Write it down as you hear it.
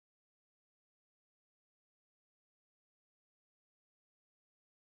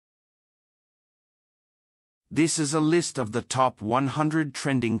This is a list of the top 100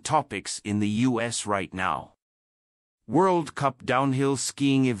 trending topics in the US right now. World Cup downhill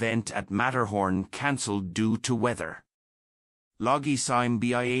skiing event at Matterhorn cancelled due to weather. LAGHI CIME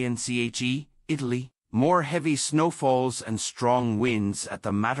BIANCHE, Italy. More heavy snowfalls and strong winds at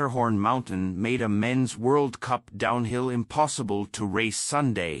the Matterhorn mountain made a men's World Cup downhill impossible to race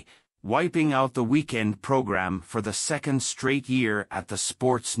Sunday, wiping out the weekend program for the second straight year at the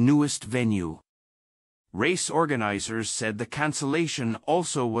sport's newest venue. Race organizers said the cancellation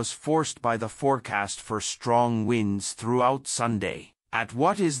also was forced by the forecast for strong winds throughout Sunday, at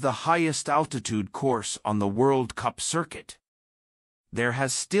what is the highest altitude course on the World Cup circuit. There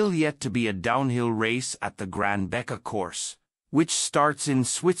has still yet to be a downhill race at the Gran Becca course, which starts in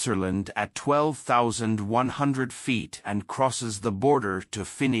Switzerland at 12,100 feet and crosses the border to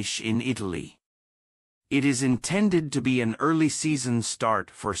finish in Italy. It is intended to be an early season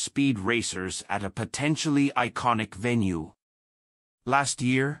start for speed racers at a potentially iconic venue. Last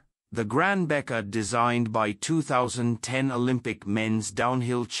year, the Gran Becca, designed by 2010 Olympic men's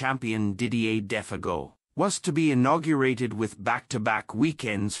downhill champion Didier Defago, was to be inaugurated with back-to-back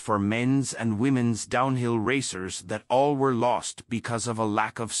weekends for men's and women's downhill racers that all were lost because of a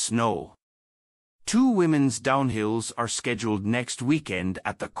lack of snow. 2 women's downhills are scheduled next weekend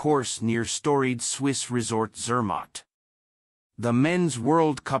at the course near storied Swiss resort Zermatt. The men's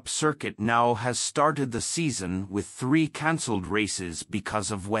World Cup circuit now has started the season with 3 cancelled races because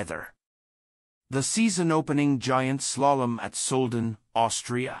of weather. The season-opening giant slalom at Solden,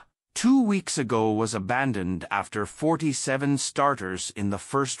 Austria, 2 weeks ago was abandoned after 47 starters in the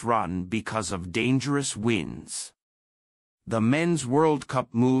first run because of dangerous winds. The men's World Cup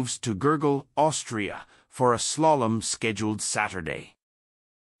moves to Gurgel, Austria, for a slalom scheduled Saturday.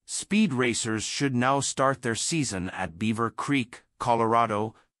 Speed racers should now start their season at Beaver Creek,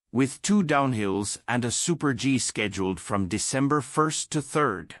 Colorado, with 2 downhills and a Super G scheduled from December 1st to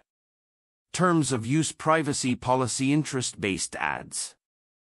 3rd. Terms of use: privacy policy, interest-based ads.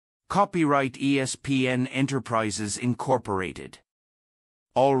 Copyright ESPN Enterprises Incorporated.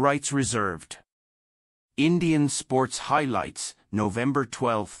 All rights reserved. Indian sports highlights: November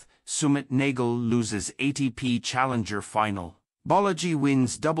 12th, Sumit Nagal loses ATP Challenger final. Balaji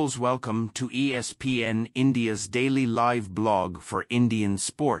wins doubles. Welcome to ESPN India's daily live blog for Indian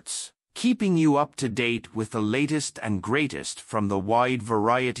sports, keeping you up to date with the latest and greatest from the wide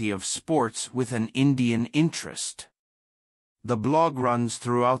variety of sports with an Indian interest. The blog runs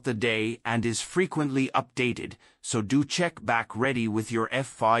throughout the day and is frequently updated, so do check back ready with your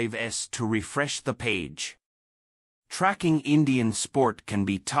F5S to refresh the page. Tracking Indian sport can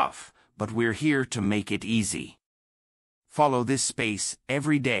be tough, but we're here to make it easy. Follow this space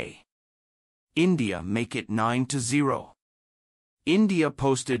every day. India make it 9-0. India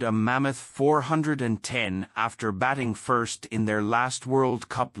posted a mammoth 410 after batting first in their last World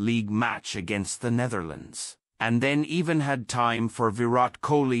Cup League match against the Netherlands, and then even had time for Virat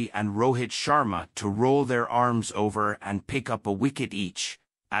Kohli and Rohit Sharma to roll their arms over and pick up a wicket each,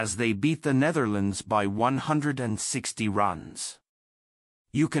 as they beat the Netherlands by 160 runs.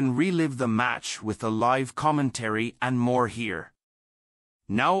 You can relive the match with the live commentary and more here.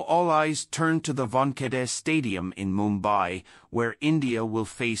 Now all eyes turn to the Wankhede Stadium in Mumbai, where India will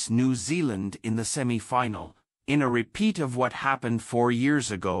face New Zealand in the semi-final, in a repeat of what happened 4 years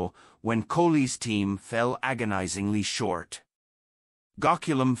ago, when Kohli's team fell agonizingly short.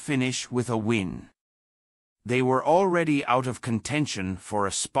 Gokulam finish with a win. They were already out of contention for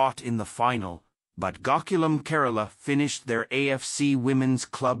a spot in the final, but Gokulam Kerala finished their AFC Women's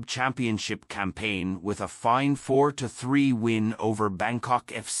Club Championship campaign with a fine 4-3 win over Bangkok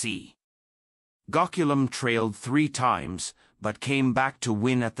FC. Gokulam trailed 3 times, but came back to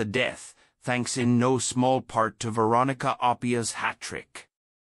win at the death, thanks in no small part to Veronica Appiah's hat-trick.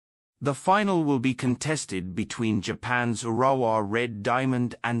 The final will be contested between Japan's Urawa Red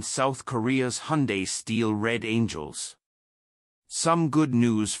Diamond and South Korea's Hyundai Steel Red Angels. Some good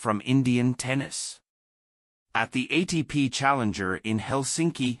news from Indian tennis. At the ATP Challenger in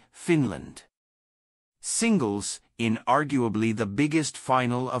Helsinki, Finland. Singles, in arguably the biggest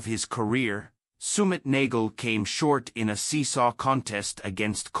final of his career, Sumit Nagal came short in a seesaw contest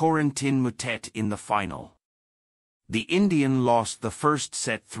against Corentin Moutet in the final. The Indian lost the first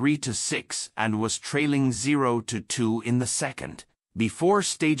set 3-6 and was trailing 0-2 in the second, before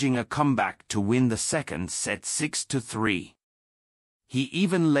staging a comeback to win the second set 6-3. He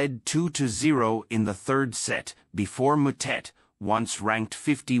even led 2-0 in the third set, before Moutet, once ranked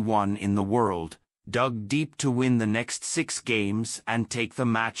 51 in the world, dug deep to win the next 6 games and take the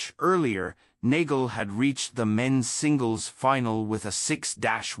match. Earlier, Nagal had reached the men's singles final with a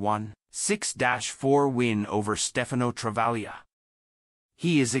 6-1 6-4 win over Stefano Travaglia.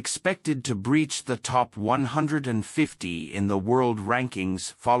 He is expected to breach the top 150 in the world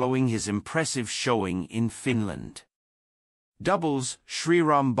rankings following his impressive showing in Finland. Doubles,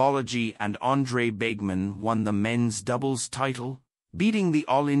 Sriram Balaji and Andre Begman won the men's doubles title, beating the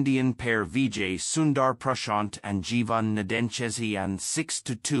All-Indian pair Vijay Sundar Prashant and Jivan Nadenchesian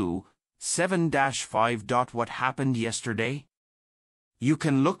 6-2, 7-5. What happened yesterday? You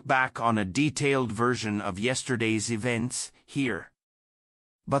can look back on a detailed version of yesterday's events here.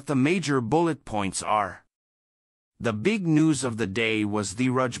 But the major bullet points are: the big news of the day was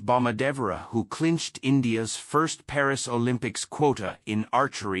Dheeraj Bommadevara, who clinched India's first Paris Olympics quota in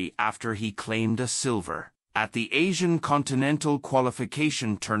archery after he claimed a silver at the Asian Continental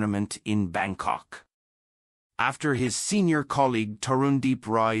Qualification Tournament in Bangkok. After his senior colleague Tarundeep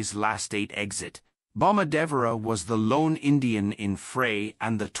Rai's last 8 exit, Bommadevara was the lone Indian in fray,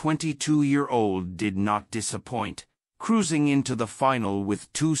 and the 22-year-old did not disappoint, cruising into the final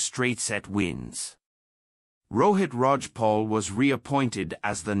with 2 straight-set wins. Rohit Rajpal was reappointed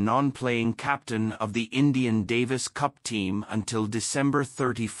as the non-playing captain of the Indian Davis Cup team until December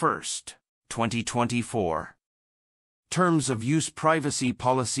 31, 2024. Terms of use: privacy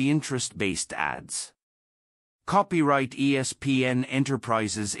policy, interest-based ads. Copyright ESPN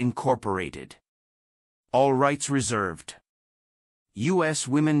Enterprises Incorporated. All rights reserved. U.S.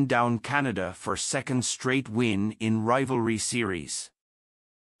 women down Canada for second straight win in rivalry series.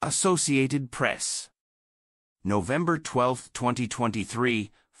 Associated Press. November 12,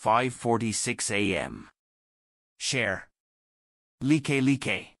 2023, 5:46 a.m. Share.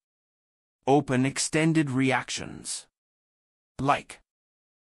 LAGHI. Open extended reactions. Like.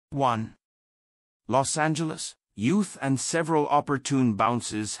 1. Los Angeles. Youth and several opportune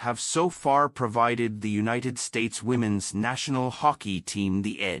bounces have so far provided the United States women's national hockey team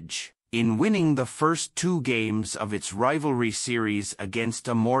the edge in winning the first 2 games of its rivalry series against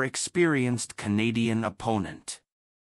a more experienced Canadian opponent.